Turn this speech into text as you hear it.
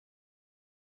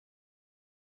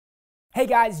Hey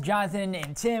guys, Jonathan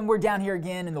and Tim. We're down here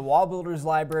again in the WallBuilders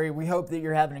library. We hope that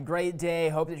you're having a great day.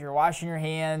 Hope that you're washing your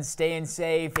hands, staying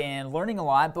safe, and learning a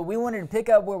lot. But we wanted to pick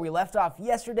up where we left off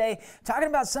yesterday, talking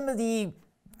about some of the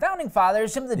founding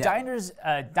fathers, some of the diners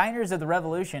of the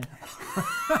Revolution.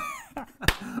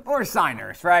 Or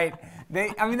signers, right? They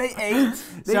ate.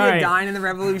 They Sorry. did dine in the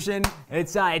Revolution.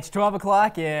 It's 12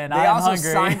 o'clock and They I'm also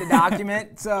hungry. signed a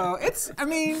document, so it's.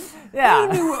 Yeah.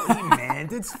 They knew what we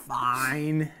meant. It's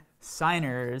fine.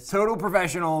 Signers Total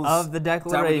professionals of the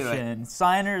That's how we do it. Declaration.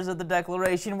 Signers of the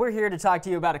Declaration. We're here to talk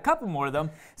to you about a couple more of them.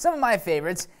 Some of my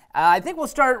favorites. I think we'll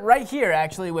start right here,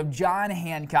 actually, with John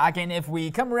Hancock. And if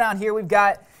we come around here, we've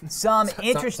got some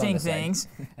interesting things.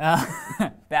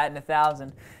 Batting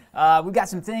 1,000. We've got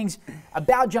some things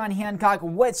about John Hancock.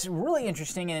 What's really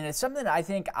interesting, and it's something that I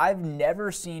think I've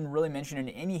never seen really mentioned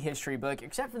in any history book,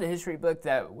 except for the history book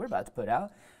that we're about to put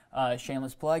out.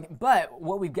 Shameless plug. But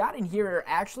what we've got in here are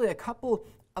actually a couple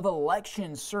of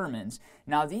election sermons.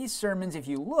 Now these sermons, if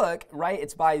you look, right,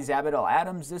 it's by Zabdiel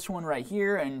Adams, this one right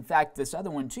here, and in fact this other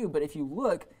one too, but if you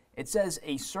look, it says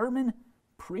a sermon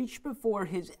preached before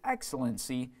His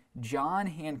Excellency John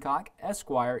Hancock,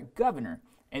 Esquire, Governor,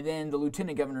 and then the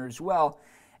Lieutenant Governor as well.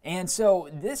 And so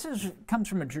this comes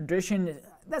from a tradition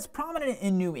that's prominent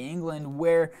in New England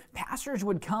where pastors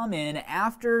would come in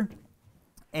after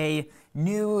a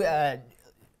new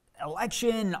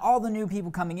election, all the new people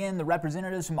coming in, the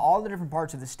representatives from all the different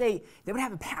parts of the state, they would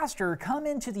have a pastor come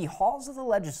into the halls of the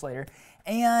legislature,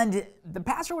 and the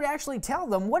pastor would actually tell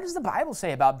them, what does the Bible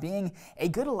say about being a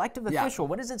good elective official?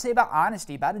 What does it say about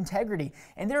honesty, about integrity?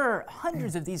 And there are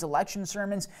hundreds of these election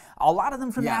sermons, a lot of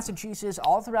them from Massachusetts,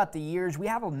 all throughout the years. We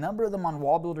have a number of them on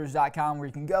wallbuilders.com where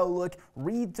you can go look,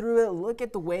 read through it, look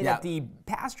at the way that the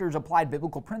pastors applied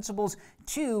biblical principles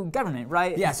to government,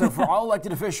 right? Yeah, so for all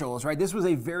elected officials, right, this was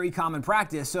a very common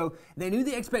practice. So they knew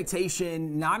the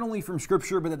expectation not only from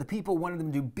Scripture, but that the people wanted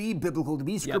them to be biblical, to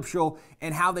be scriptural,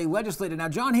 and how they legislated. Now,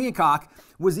 John Hancock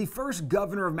was the first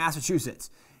governor of Massachusetts.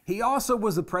 He also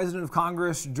was the president of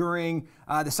Congress during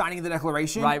the signing of the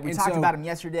Declaration. Right, we talked about him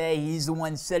yesterday. He's the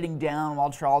one sitting down while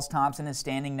Charles Thompson is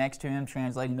standing next to him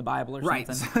translating the Bible or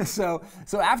something. Right, so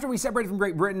after we separated from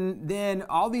Great Britain, then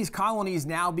all these colonies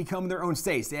now become their own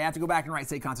states. They have to go back and write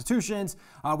state constitutions,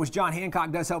 which John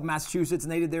Hancock does help Massachusetts,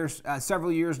 and they did theirs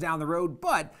several years down the road.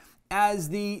 But as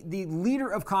the leader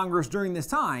of Congress during this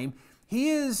time, he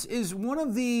is one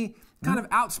of the kind of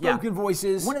outspoken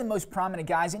voices. One of the most prominent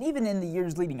guys, and even in the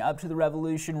years leading up to the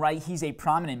Revolution, right, he's a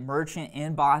prominent merchant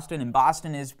in Boston, and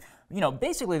Boston is,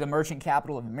 basically the merchant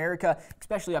capital of America,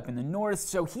 especially up in the north.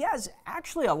 So he has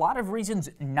actually a lot of reasons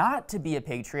not to be a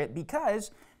patriot because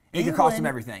it could cost him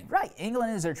everything. Right,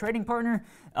 England is their trading partner,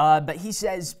 but he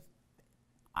says,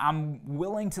 I'm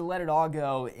willing to let it all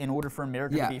go in order for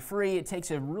America to be free. It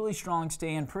takes a really strong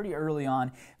stand pretty early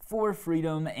on for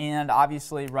freedom, and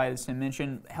obviously, right, as Tim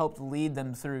mentioned, helped lead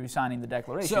them through signing the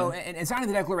Declaration. So, in signing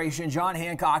the Declaration, John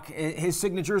Hancock, his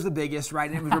signature is the biggest, right?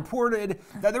 And it was reported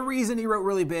that the reason he wrote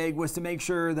really big was to make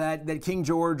sure that King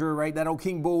George, or right, that old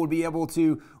King Bull, would be able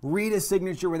to read his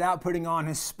signature without putting on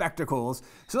his spectacles.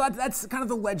 So that's kind of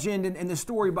the legend and the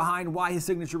story behind why his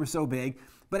signature was so big.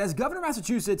 But as governor of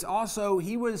Massachusetts, also,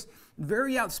 he was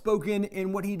very outspoken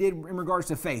in what he did in regards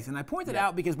to faith. And I pointed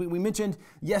out because we mentioned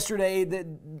yesterday that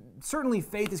certainly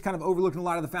faith is kind of overlooked in a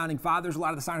lot of the founding fathers, a lot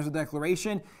of the signers of the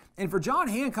Declaration. And for John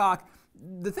Hancock,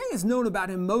 the thing that's known about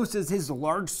him most is his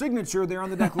large signature there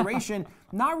on the Declaration,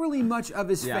 not really much of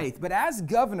his faith. But as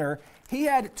governor, he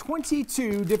had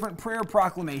 22 different prayer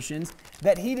proclamations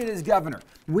that he did as governor.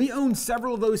 We own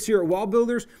several of those here at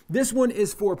WallBuilders. This one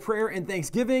is for prayer and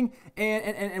thanksgiving,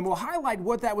 and we'll highlight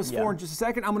what that was for in just a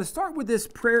second. I'm going to start with this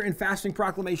prayer and fasting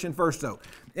proclamation first, though.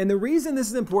 And the reason this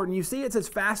is important, you see it says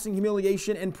fasting,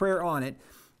 humiliation, and prayer on it.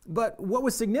 But what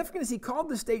was significant is he called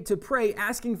the state to pray,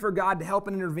 asking for God to help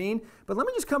and intervene. But let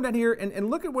me just come down here and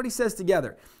look at what he says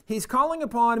together. He's calling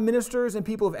upon ministers and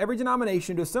people of every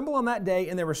denomination to assemble on that day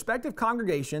in their respective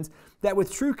congregations, that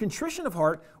with true contrition of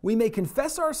heart we may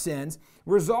confess our sins,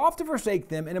 resolve to forsake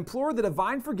them, and implore the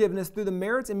divine forgiveness through the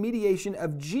merits and mediation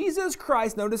of Jesus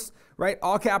Christ. Notice, right,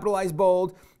 all capitalized,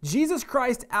 bold, Jesus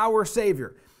Christ our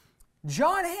Savior.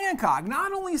 John Hancock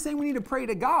not only is saying we need to pray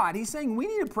to God, he's saying we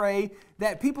need to pray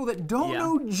that people that don't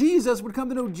know Jesus would come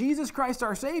to know Jesus Christ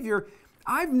our Savior.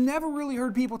 I've never really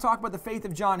heard people talk about the faith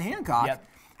of John Hancock.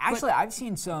 Actually, I've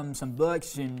seen some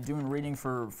books and doing reading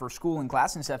for school and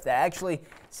class and stuff that actually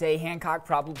say Hancock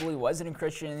probably wasn't a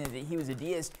Christian, that he was a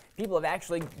deist. People have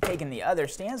actually taken the other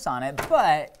stance on it,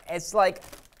 but it's like,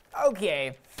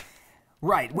 okay,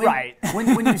 Right. Right.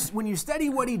 when you study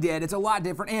what he did, it's a lot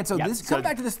different. And so come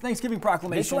back to this Thanksgiving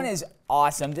proclamation. This one is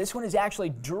awesome. This one is actually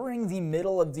during the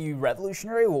middle of the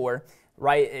Revolutionary War,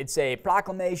 right? It's a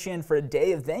proclamation for a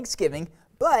day of Thanksgiving.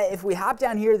 But if we hop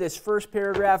down here, this first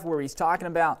paragraph where he's talking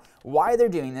about why they're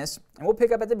doing this, and we'll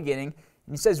pick up at the beginning.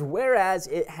 And he says, whereas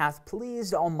it hath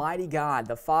pleased Almighty God,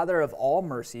 the Father of all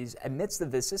mercies, amidst the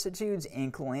vicissitudes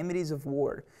and calamities of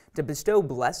war, to bestow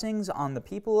blessings on the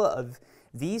people of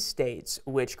these states,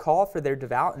 which call for their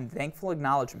devout and thankful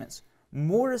acknowledgments,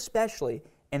 more especially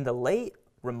in the late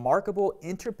remarkable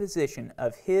interposition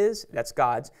of his, that's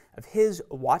God's, of his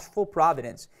watchful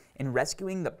providence in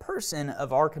rescuing the person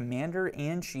of our commander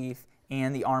and chief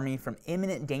and the army from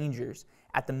imminent dangers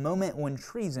at the moment when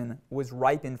treason was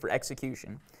ripened for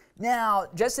execution. Now,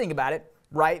 just think about it,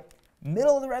 right?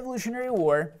 Middle of the Revolutionary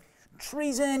War,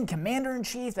 treason,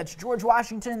 commander-in-chief, that's George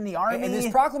Washington, the army. And this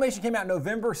proclamation came out in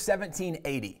November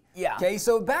 1780. Yeah. Okay,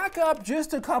 so back up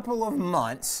just a couple of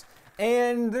months,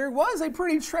 and there was a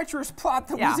pretty treacherous plot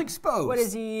that was exposed. What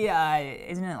is he,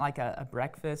 isn't it like a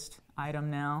breakfast item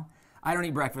now? I don't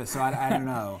eat breakfast, so I don't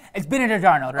know. It's Benedict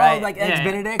Arnold, right? Oh, like Eggs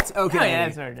Benedict? Okay. Oh, yeah,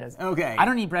 that's what it is. Okay. I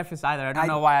don't eat breakfast either. I don't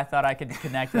know why I thought I could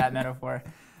connect that metaphor.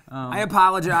 I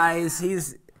apologize.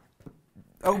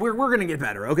 We're going to get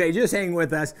better, okay? Just hang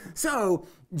with us. So,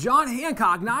 John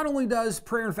Hancock not only does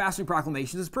prayer and fasting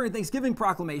proclamations, does prayer and thanksgiving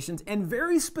proclamations, and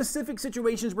very specific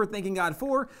situations we're thanking God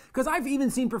for, because I've even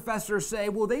seen professors say,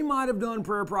 well, they might have done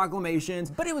prayer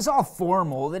proclamations. But it was all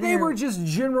formal. They were just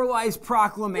generalized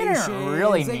proclamations. They didn't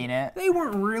really mean it. They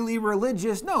weren't really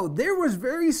religious. No, there was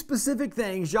very specific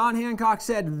things. John Hancock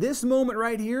said, this moment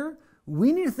right here,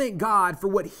 we need to thank God for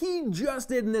what he just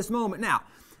did in this moment. Now,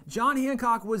 John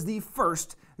Hancock was the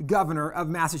first governor of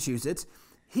Massachusetts.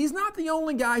 He's not the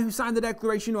only guy who signed the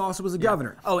Declaration who also was a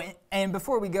governor. Oh, and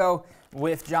before we go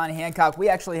with John Hancock, we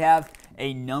actually have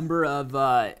a number of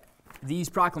these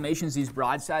proclamations, these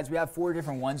broadsides. We have 4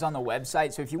 different ones on the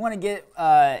website. So if you want to get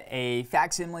a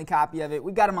facsimile copy of it,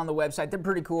 we've got them on the website. They're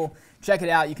pretty cool. Check it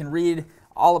out. You can read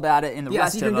all about it in the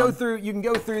rest so of them. You can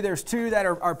go through. There's 2 that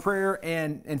are prayer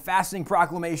and fasting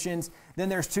proclamations. Then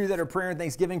there's 2 that are prayer and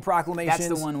thanksgiving proclamations.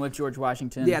 That's the one with George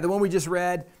Washington. Yeah, the one we just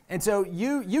read. And so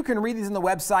you can read these on the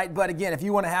website. But again, if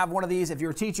you want to have one of these, if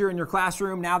you're a teacher in your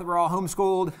classroom, now that we're all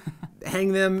homeschooled,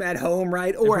 hang them at home,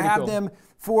 right? Or have them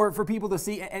for people to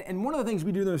see. And one of the things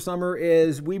we do in the summer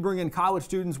is we bring in college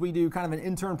students. We do kind of an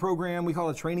intern program. We call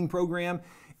it a training program.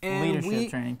 And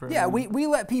leadership training program. Yeah, we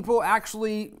let people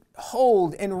actually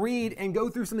hold and read and go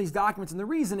through some of these documents. And the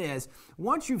reason is,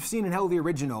 once you've seen and held the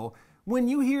original, when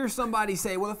you hear somebody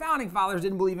say, well, the founding fathers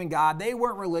didn't believe in God, they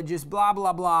weren't religious, blah,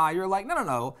 blah, blah, you're like,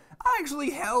 no. I actually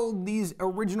held these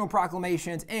original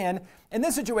proclamations, and in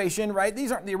this situation, right,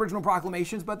 these aren't the original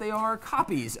proclamations, but they are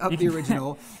copies of the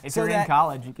original. If you're in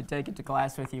college, you could take it to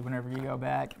class with you whenever you go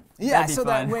back. Yeah, so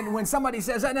that when somebody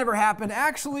says that never happened,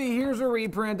 actually, here's a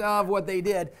reprint of what they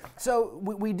did. So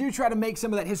we do try to make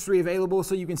some of that history available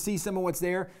so you can see some of what's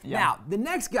there. Yeah. Now, the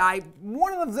next guy,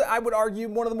 I would argue,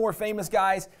 one of the more famous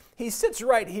guys, he sits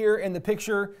right here in the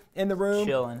picture in the room.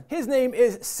 Chilling. His name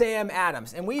is Sam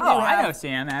Adams, and I know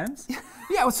Sam Adams.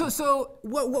 Yeah. So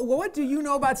what do you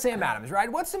know about Sam Adams?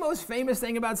 Right? What's the most famous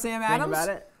thing about Sam Adams? Think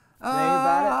about it.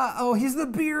 Oh, he's the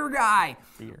beer guy.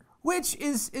 Beer. Which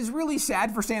is really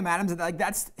sad for Sam Adams. Like,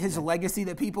 that's his legacy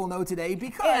that people know today,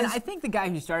 because... And I think the guy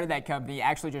who started that company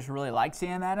actually just really liked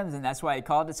Sam Adams, and that's why he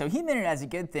called it. So he meant it as a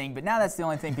good thing, but now that's the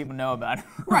only thing people know about it.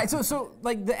 Right, so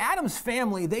like the Adams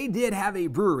family, they did have a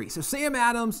brewery. So Sam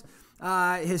Adams,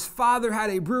 his father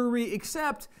had a brewery,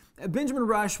 except Benjamin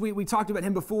Rush, we talked about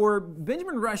him before.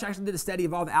 Benjamin Rush actually did a study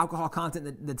of all the alcohol content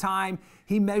at the time.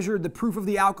 He measured the proof of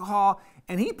the alcohol,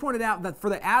 and he pointed out that for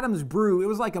the Adams brew, it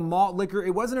was like a malt liquor.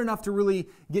 It wasn't enough to really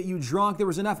get you drunk. There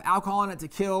was enough alcohol in it to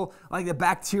kill like the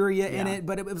bacteria in it,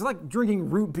 but it was like drinking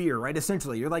root beer, right?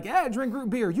 Essentially, you're like, drink root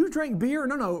beer. You drink beer?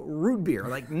 No, root beer.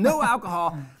 Like, no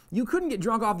alcohol. You couldn't get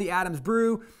drunk off the Adams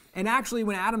brew. And actually,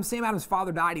 when Sam Adams'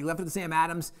 father died, he left it to Sam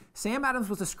Adams. Sam Adams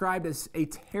was described as a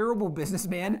terrible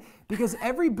businessman because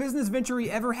every business venture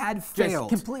he ever had failed.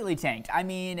 Just completely tanked. I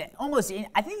mean,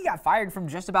 I think he got fired from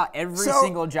just about every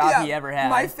single job he ever had.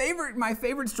 My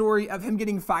favorite story of him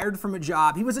getting fired from a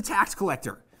job, he was a tax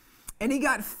collector. And he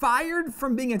got fired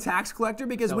from being a tax collector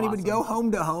because when he would go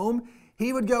home to home,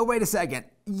 he would go, wait a second,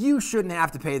 you shouldn't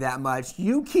have to pay that much.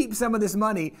 You keep some of this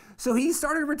money. So he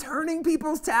started returning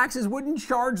people's taxes, wouldn't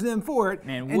charge them for it.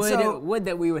 Man, would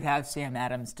that we would have Sam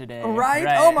Adams today. Right?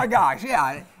 Oh my gosh,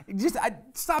 yeah.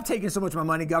 stop taking so much of my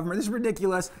money, government. This is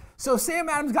ridiculous. So Sam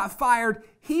Adams got fired.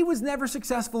 He was never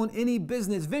successful in any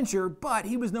business venture, but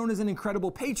he was known as an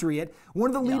incredible patriot. One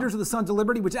of the leaders of the Sons of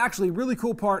Liberty, which actually a really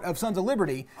cool part of Sons of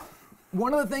Liberty.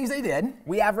 One of the things they did.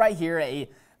 We have right here a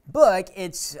book.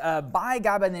 It's by a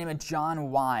guy by the name of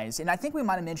John Wise, and I think we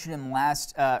might have mentioned him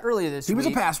earlier this week. He was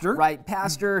a pastor, right?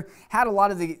 Pastor, had a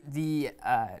lot of the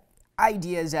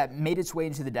ideas that made its way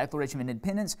into the Declaration of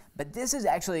Independence, but this is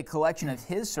actually a collection of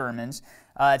his sermons.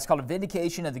 It's called A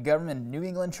Vindication of the Government of New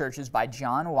England Churches by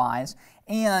John Wise.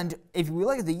 And if we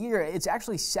look at the year, it's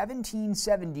actually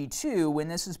 1772 when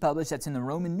this is published. That's in the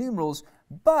Roman numerals.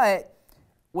 But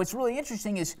what's really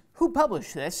interesting is who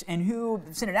published this and who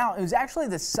sent it out. It was actually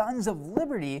the Sons of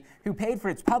Liberty who paid for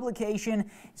its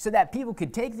publication so that people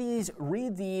could take these,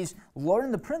 read these,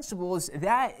 learn the principles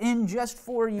that in just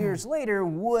 4 years later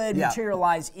would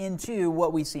materialize into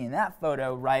what we see in that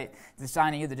photo, right? The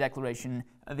signing of the Declaration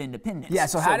of Independence. Yeah,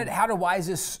 so how did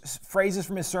Wise's phrases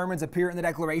from his sermons appear in the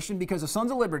Declaration? Because the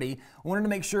Sons of Liberty wanted to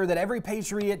make sure that every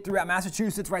patriot throughout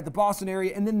Massachusetts, right, the Boston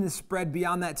area, and then this spread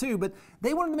beyond that too, but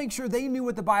they wanted to make sure they knew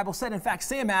what the Bible said. In fact,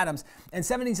 Sam Adams, in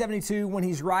 1772, when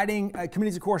he's writing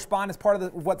Committees of Correspondence, part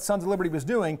of what Sons of Liberty was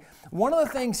doing, one of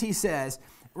the things he says,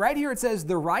 right here it says,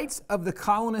 the rights of the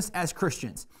colonists as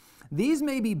Christians. These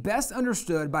may be best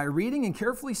understood by reading and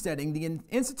carefully studying the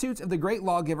institutes of the great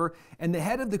lawgiver and the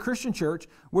head of the Christian church,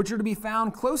 which are to be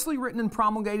found closely written and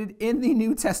promulgated in the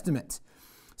New Testament.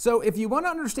 So if you want to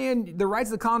understand the rights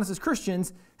of the colonists as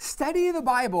Christians, study the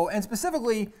Bible, and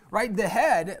specifically, right, the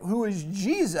head, who is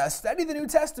Jesus, study the New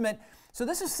Testament. So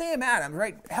this is Sam Adams,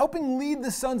 right, helping lead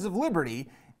the Sons of Liberty,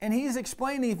 and he's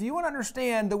explaining, if you want to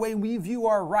understand the way we view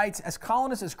our rights as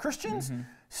colonists, as Christians,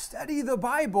 study the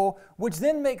Bible, which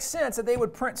then makes sense that they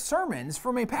would print sermons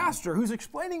from a pastor who's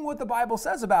explaining what the Bible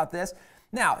says about this.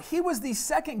 Now, he was the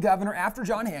second governor after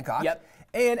John Hancock. Yep.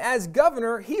 And as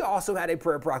governor, he also had a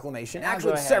prayer proclamation,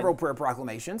 actually several prayer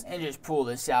proclamations. And just pull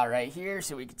this out right here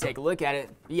so we can take a look at it.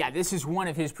 Yeah, this is one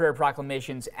of his prayer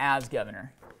proclamations as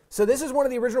governor. So this is one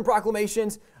of the original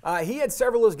proclamations. He had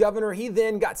several as governor. He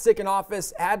then got sick in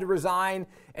office, had to resign.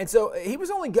 And so he was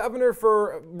only governor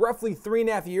for roughly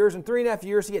 3.5 years. In 3.5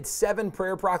 years, he had 7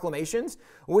 prayer proclamations,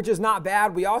 which is not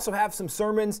bad. We also have some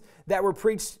sermons that were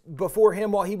preached before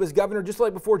him while he was governor, just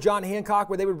like before John Hancock,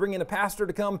 where they would bring in a pastor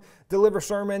to come deliver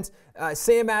sermons.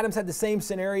 Sam Adams had the same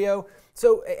scenario.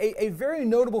 So a very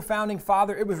notable founding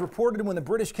father. It was reported when the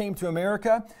British came to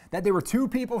America that there were 2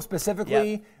 people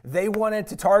specifically they wanted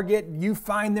to target. You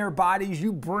find their bodies,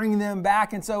 you bring them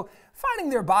back. And so finding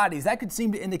their bodies, that could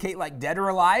seem to indicate like dead or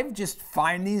alive. Just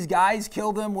find these guys,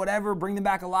 kill them, whatever, bring them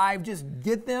back alive, just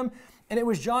get them. And it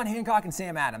was John Hancock and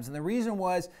Sam Adams. And the reason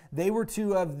was they were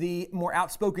 2 of the more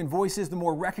outspoken voices, the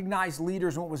more recognized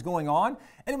leaders in what was going on.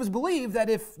 And it was believed that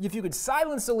if you could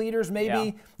silence the leaders,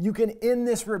 maybe you can end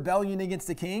this rebellion against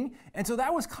the king. And so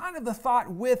that was kind of the thought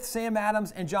with Sam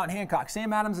Adams and John Hancock.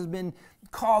 Sam Adams has been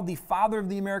called the father of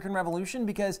the American Revolution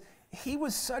because he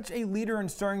was such a leader in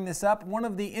stirring this up. One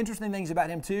of the interesting things about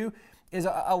him, too, is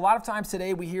a lot of times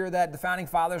today we hear that the founding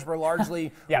fathers were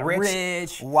largely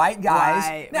rich, white guys.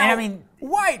 Right. Now,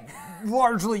 white,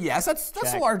 largely, yes,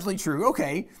 that's largely true.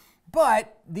 Okay.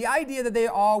 But the idea that they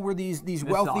all were these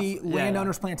wealthy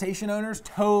landowners, plantation owners.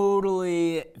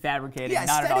 Totally fabricated,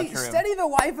 not at all true. Study the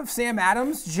life of Sam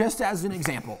Adams just as an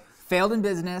example. Failed in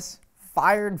business,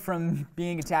 fired from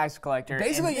being a tax collector.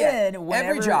 Basically, and then whenever,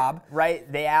 every job. Right,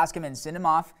 they ask him and send him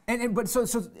off. But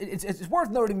it's worth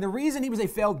noting the reason he was a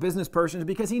failed business person is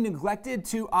because he neglected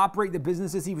to operate the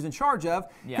businesses he was in charge of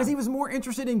because he was more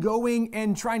interested in going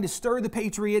and trying to stir the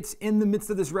patriots in the midst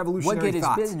of this revolutionary What good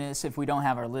thought. is business if we don't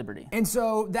have our liberty? And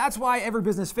so that's why every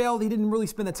business failed. He didn't really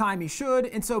spend the time he should.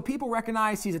 And so people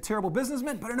recognize he's a terrible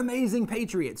businessman, but an amazing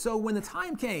patriot. So when the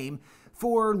time came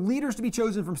for leaders to be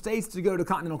chosen from states to go to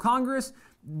Continental Congress,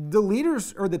 the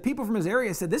leaders or the people from his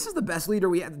area said, this is the best leader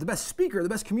we have, the best speaker, the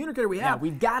best communicator we have. Yeah,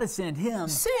 we've got to send him.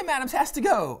 Sam Adams has to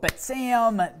go. But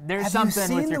Sam, there's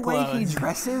something with your clothes. Have you seen the way he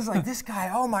dresses? Like this guy,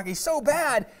 oh my God, he's so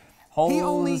bad.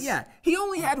 Holes. He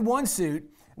only had one suit,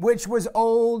 which was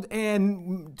old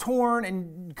and torn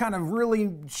and kind of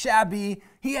really shabby.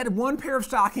 He had one pair of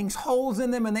stockings, holes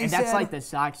in them, and that's like the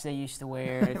socks they used to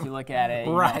wear if you look at it.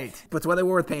 Right. That's why they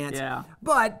wore with pants. Yeah.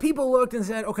 But people looked and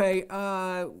said, okay,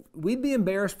 we'd be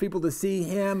embarrassed for people to see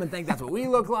him and think that's what we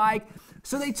look like.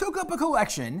 So they took up a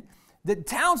collection. The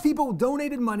townspeople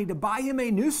donated money to buy him a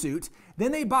new suit.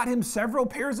 Then they bought him several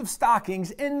pairs of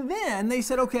stockings. And then they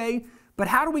said, okay, but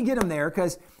how do we get him there?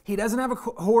 Because he doesn't have a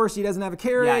horse, he doesn't have a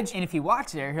carriage. Yeah, and if he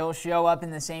walks there, he'll show up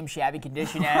in the same shabby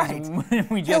condition as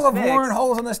we just He'll have fixed. worn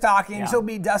holes in the stockings, he'll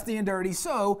be dusty and dirty.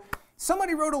 So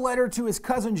somebody wrote a letter to his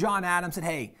cousin John Adams, said,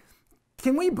 hey,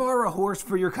 can we borrow a horse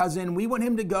for your cousin? We want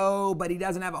him to go, but he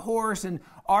doesn't have a horse, and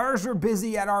ours are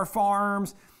busy at our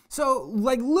farms. So,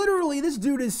 like, literally, this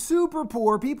dude is super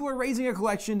poor. People are raising a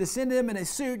collection to send him in a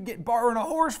suit, borrowing a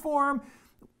horse for him.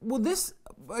 Well, this,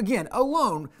 again,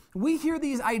 alone, we hear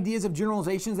these ideas of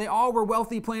generalizations. They all were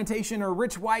wealthy plantation or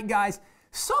rich white guys.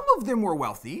 Some of them were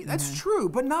wealthy, that's true,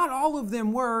 but not all of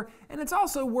them were. And it's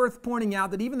also worth pointing out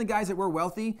that even the guys that were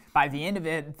wealthy, by the end of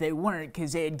it, they weren't,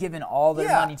 because they had given all their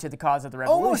money to the cause of the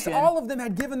revolution. Almost all of them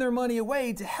had given their money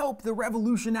away to help the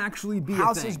revolution actually be a thing.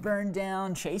 Houses burned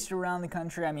down, chased around the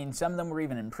country. I mean, some of them were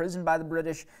even imprisoned by the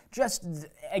British. Just,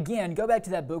 again, go back to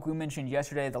that book we mentioned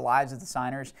yesterday, The Lives of the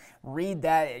Signers. Read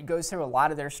that. It goes through a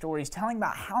lot of their stories, telling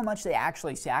about how much they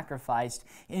actually sacrificed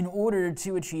in order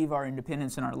to achieve our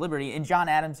independence and our liberty. And John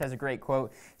Adams has a great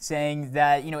quote saying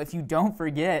that, you know, if you don't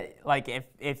forget, like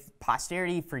if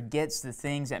posterity forgets the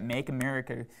things that make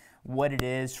America what it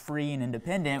is, free and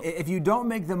independent. If you don't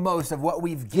make the most of what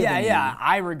we've given you.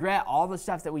 I regret all the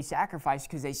stuff that we sacrificed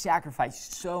because they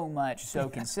sacrificed so much so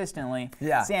consistently.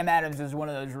 Sam Adams is one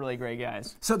of those really great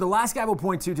guys. So the last guy we'll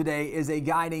point to today is a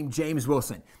guy named James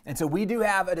Wilson. And so we do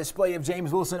have a display of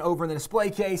James Wilson over in the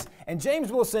display case. And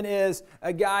James Wilson is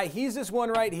a guy, he's this one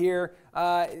right here.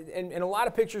 In a lot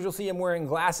of pictures you'll see him wearing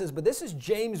glasses, but this is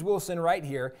James Wilson right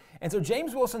here. And so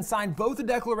James Wilson signed both the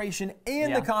Declaration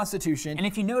and the Constitution. And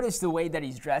if you notice the way that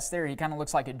he's dressed there, he kind of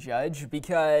looks like a judge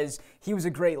because he was a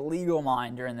great legal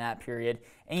mind during that period,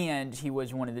 and he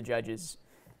was one of the judges.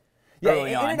 Yeah,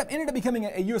 he ended up becoming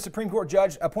a U.S. Supreme Court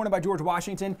judge appointed by George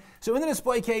Washington. So in the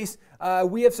display case,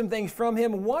 we have some things from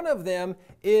him. One of them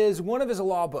is one of his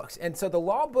law books. And so the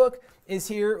law book is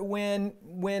here when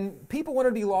people wanted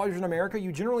to be lawyers in America,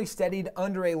 you generally studied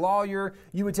under a lawyer.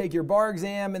 You would take your bar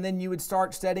exam, and then you would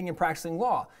start studying and practicing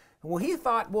law. Well, he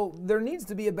thought, well, there needs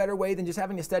to be a better way than just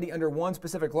having to study under one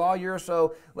specific lawyer.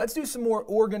 So let's do some more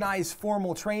organized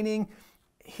formal training.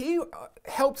 He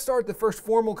helped start the first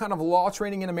formal kind of law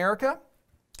training in America.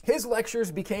 His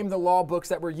lectures became the law books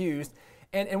that were used.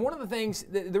 And one of the things,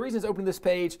 the reason it's open this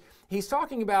page, he's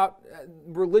talking about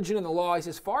religion and the law. He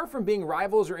says, far from being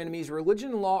rivals or enemies,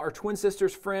 religion and law are twin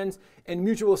sisters, friends, and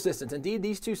mutual assistance. Indeed,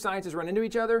 these two sciences run into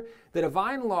each other. The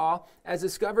divine law, as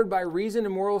discovered by reason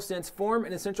and moral sense, form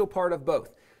an essential part of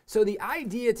both. So the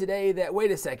idea today that,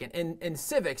 wait a second, in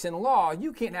civics and law,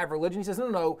 you can't have religion. He says,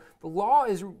 no, the law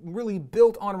is really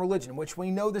built on religion, which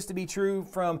we know this to be true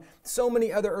from so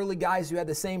many other early guys who had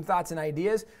the same thoughts and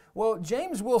ideas. Well,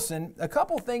 James Wilson, a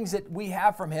couple things that we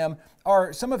have from him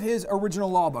are some of his original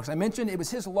law books. I mentioned it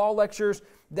was his law lectures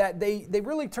that they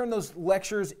really turned those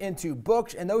lectures into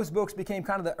books, and those books became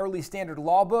kind of the early standard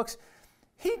law books.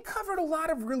 He covered a lot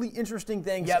of really interesting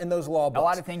things in those law books.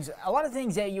 A lot of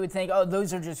things that you would think, oh,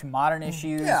 those are just modern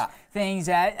issues. Things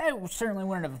that certainly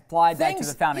wouldn't have applied back to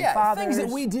the founding fathers. Things that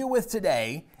we deal with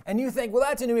today, and you think, well,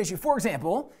 that's a new issue. For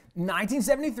example,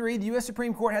 1973, the U.S.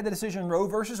 Supreme Court had the decision Roe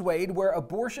versus Wade, where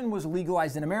abortion was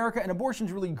legalized in America, and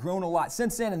abortion's really grown a lot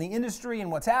since then in the industry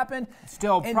and what's happened.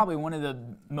 Still probably one of the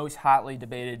most hotly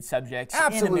debated subjects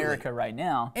in America right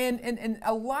now. And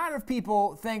a lot of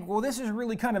people think, well, this is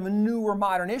really kind of a newer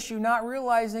modern issue, not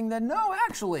realizing that, no,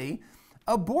 actually,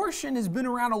 abortion has been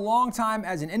around a long time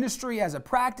as an industry, as a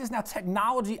practice. Now,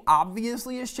 technology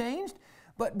obviously has changed.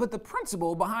 But the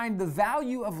principle behind the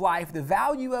value of life, the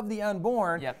value of the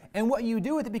unborn, and what you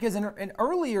do with it, because in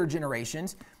earlier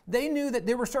generations, they knew that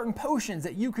there were certain potions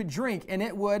that you could drink and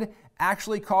it would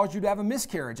actually cause you to have a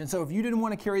miscarriage. And so if you didn't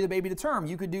want to carry the baby to term,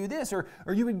 you could do this, or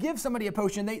you would give somebody a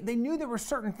potion. They knew there were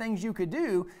certain things you could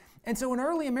do. And so in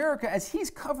early America, as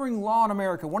he's covering law in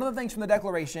America, one of the things from the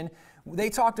Declaration, they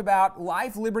talked about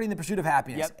life, liberty, and the pursuit of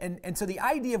happiness. And so the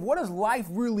idea of what does life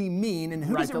really mean and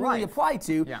who does it really apply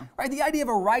to, right? The idea of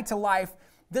a right to life,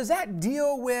 does that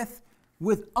deal with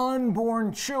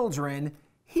unborn children?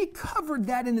 He covered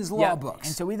that in his law books.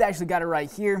 And so we've actually got it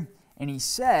right here. And he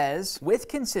says, with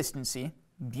consistency,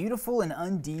 beautiful and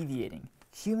undeviating,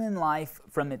 human life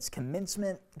from its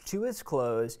commencement to its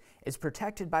close is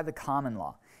protected by the common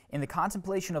law. In the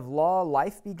contemplation of law,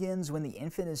 life begins when the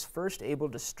infant is first able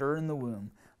to stir in the womb.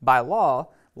 By law,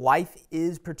 life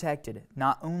is protected,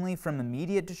 not only from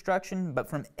immediate destruction, but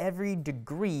from every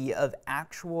degree of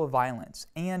actual violence,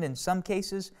 and in some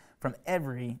cases, from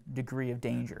every degree of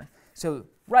danger. So,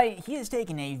 right, he has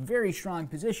taken a very strong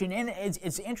position, and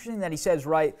it's interesting that he says,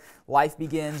 right, life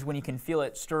begins when you can feel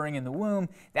it stirring in the womb.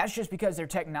 That's just because their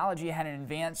technology hadn't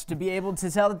advanced to be able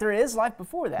to tell that there is life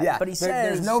before that. Yeah, but he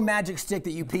says there's no magic stick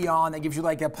that you pee on that gives you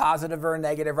like a positive or a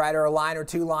negative, right, or a line or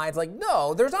two lines. Like,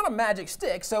 no, there's not a magic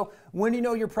stick. So when you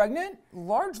know you're pregnant,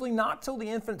 largely not till the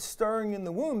infant's stirring in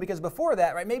the womb, because before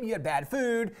that, right, maybe you had bad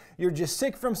food, you're just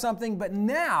sick from something, but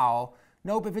now,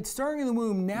 nope, if it's stirring in the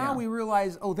womb, now we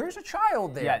realize, oh, there's a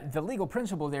child there. Yeah, the legal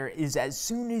principle there is as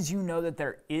soon as you know that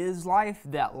there is life,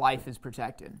 that life is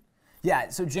protected. Yeah,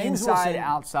 so James Inside, Wilson,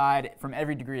 outside, from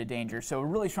every degree of danger. So a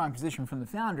really strong position from the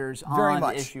founders on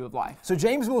the issue of life. So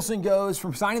James Wilson goes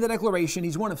from signing the Declaration.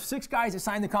 He's one of 6 guys that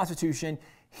signed the Constitution.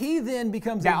 He then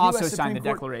becomes that a also U.S. signed Supreme the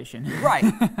Court. Declaration. Right.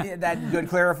 Yeah, that good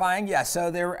clarifying. Yeah. So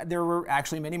there were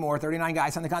actually many more. 39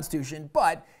 guys signed the Constitution,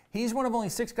 but he's one of only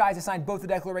 6 guys that signed both the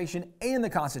Declaration and the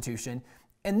Constitution.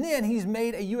 And then he's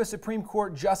made a U.S. Supreme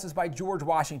Court justice by George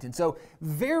Washington. So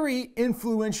very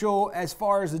influential as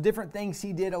far as the different things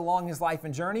he did along his life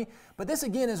and journey. But this,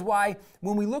 again, is why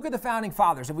when we look at the Founding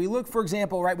Fathers, if we look, for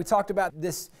example, right, we talked about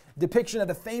this depiction of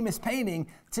the famous painting.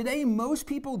 Today, most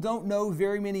people don't know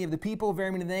very many of the people,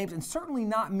 very many names, and certainly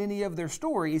not many of their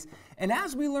stories. And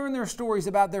as we learn their stories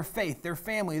about their faith, their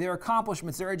family, their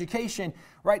accomplishments, their education,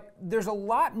 right, there's a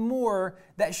lot more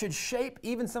that should shape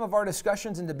even some of our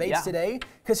discussions and debates today,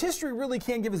 because history really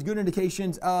can give us good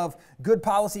indications of good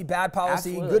policy, bad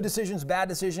policy, good decisions, bad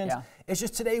decisions. It's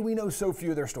just today we know so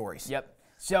few of their stories. Yep.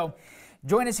 So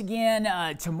join us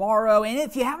again tomorrow. And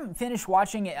if you haven't finished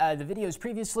watching the videos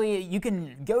previously, you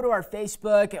can go to our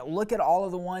Facebook, look at all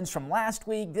of the ones from last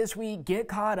week, this week, get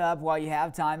caught up while you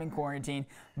have time in quarantine.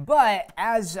 But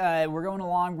as we're going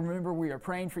along, remember we are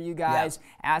praying for you guys,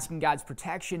 asking God's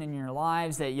protection in your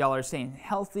lives, that y'all are staying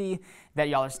healthy, that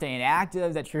y'all are staying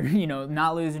active, that you're,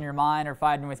 not losing your mind or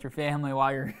fighting with your family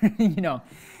while you're,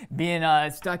 being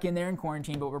stuck in there in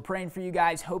quarantine. But we're praying for you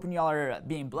guys, hoping y'all are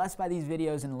being blessed by these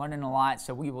videos and learning a lot.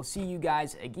 So we will see you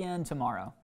guys again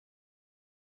tomorrow.